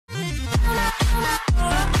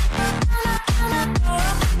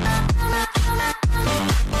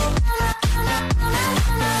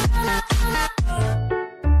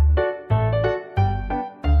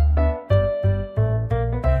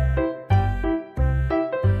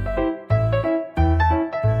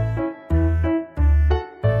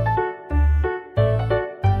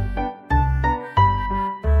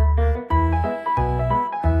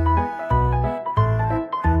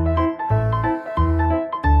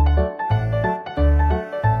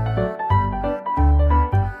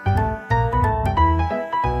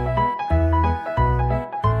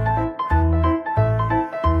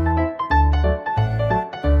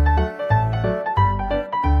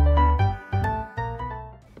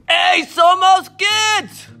Hey, Somos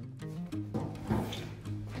kids!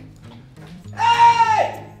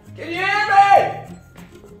 Hey! Can you hear me?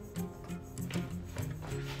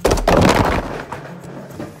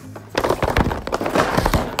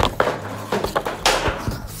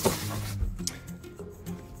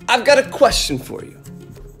 I've got a question for you.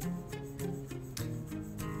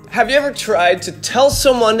 Have you ever tried to tell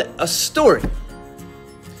someone a story?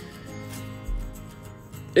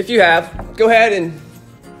 If you have, go ahead and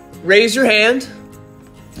raise your hand.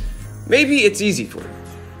 Maybe it's easy for you,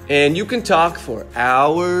 and you can talk for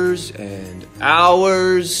hours and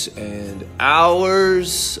hours and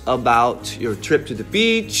hours about your trip to the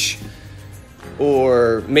beach,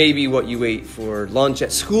 or maybe what you ate for lunch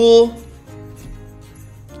at school.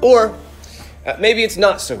 Or maybe it's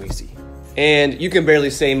not so easy, and you can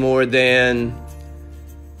barely say more than,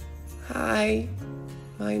 "Hi,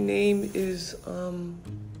 my name is,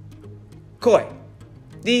 Coy."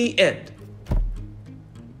 The end.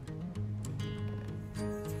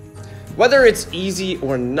 Whether it's easy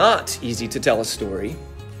or not easy to tell a story,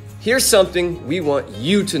 here's something we want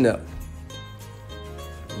you to know.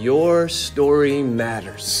 Your story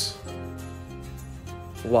matters.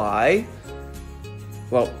 Why?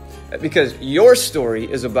 Well, because your story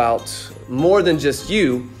is about more than just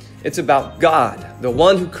you. It's about God, the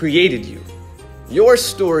one who created you. Your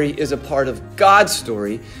story is a part of God's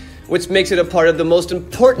story, which makes it a part of the most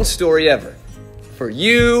important story ever. For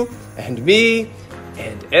you and me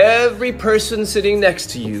and every person sitting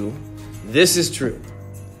next to you, this is true.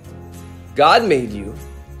 God made you,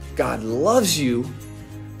 God loves you,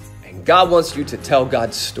 and God wants you to tell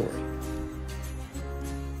God's story.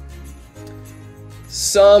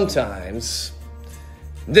 Sometimes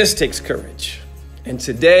this takes courage. And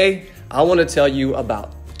today, I want to tell you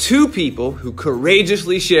about two people who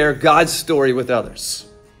courageously share God's story with others.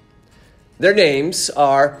 Their names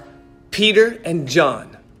are Peter and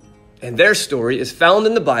John, and their story is found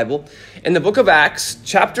in the Bible in the book of Acts,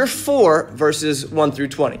 chapter 4, verses 1 through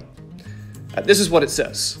 20. This is what it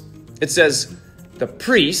says. It says, "The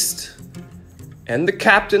priest and the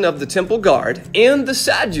captain of the temple guard and the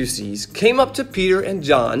Sadducees came up to Peter and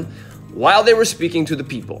John while they were speaking to the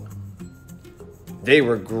people. They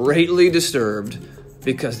were greatly disturbed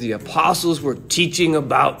because the apostles were teaching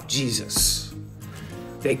about Jesus.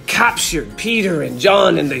 They captured Peter and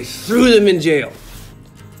John and they threw them in jail."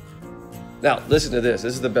 Now, listen to this.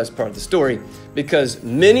 This is the best part of the story, because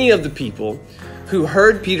many of the people who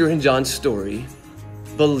heard Peter and John's story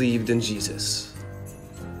believed in Jesus.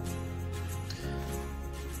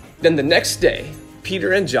 Then the next day,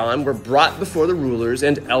 Peter and John were brought before the rulers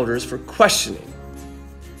and elders for questioning.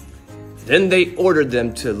 Then they ordered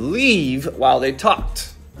them to leave while they talked.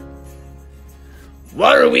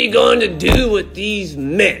 "What are we going to do with these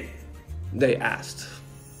men?" they asked.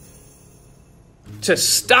 "To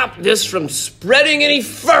stop this from spreading any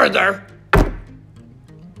further,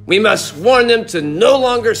 we must warn them to no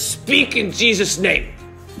longer speak in Jesus' name."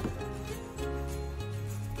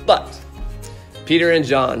 But Peter and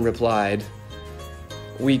John replied,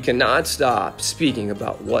 "We cannot stop speaking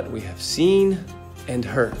about what we have seen and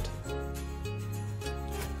heard."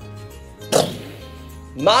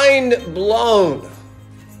 Mind blown.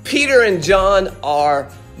 Peter and John are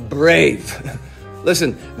brave.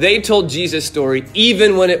 Listen, they told Jesus' story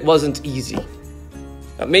even when it wasn't easy.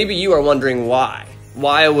 Now, maybe you are wondering why.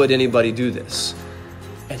 Why would anybody do this?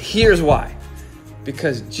 And here's why.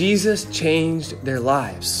 Because Jesus changed their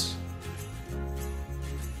lives.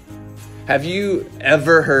 Have you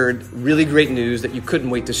ever heard really great news that you couldn't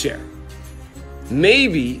wait to share?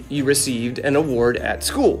 Maybe you received an award at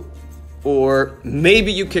school, or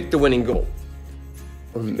maybe you kicked the winning goal,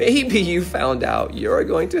 or maybe you found out you're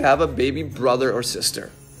going to have a baby brother or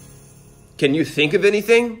sister. Can you think of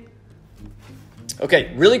anything?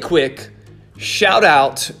 Okay, really quick, shout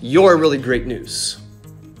out your really great news.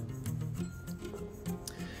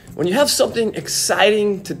 When you have something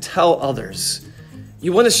exciting to tell others,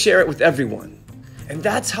 you want to share it with everyone. And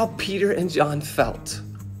that's how Peter and John felt.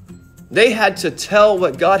 They had to tell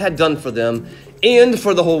what God had done for them and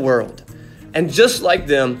for the whole world. And just like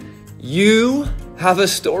them, you have a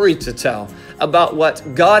story to tell about what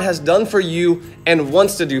God has done for you and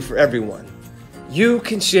wants to do for everyone. You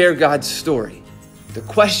can share God's story. The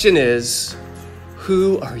question is,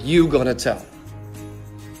 who are you going to tell?